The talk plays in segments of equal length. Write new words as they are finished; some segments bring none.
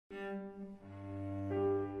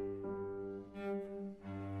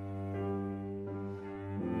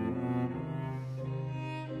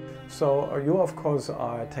So you, of course,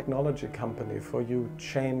 are a technology company. For you,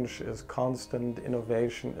 change is constant,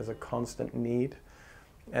 innovation is a constant need.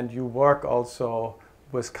 And you work also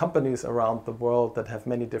with companies around the world that have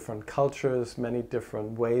many different cultures, many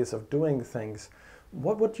different ways of doing things.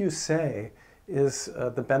 What would you say is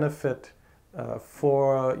the benefit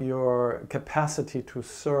for your capacity to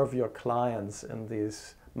serve your clients in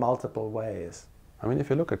these multiple ways? I mean,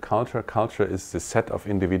 if you look at culture, culture is the set of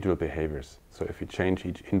individual behaviors. So if we change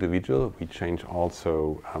each individual, we change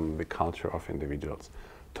also the culture of individuals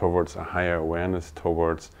towards a higher awareness,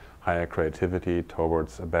 towards higher creativity,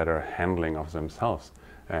 towards a better handling of themselves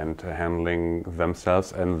and handling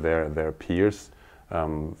themselves and their peers.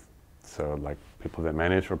 So like people they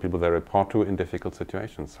manage or people they report to in difficult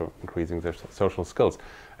situations, so increasing their social skills.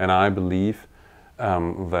 And I believe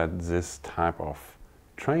that this type of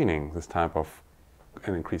training, this type of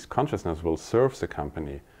an increased consciousness will serve the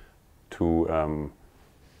company to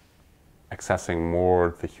accessing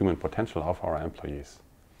more the human potential of our employees.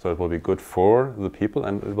 So it will be good for the people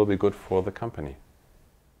and it will be good for the company.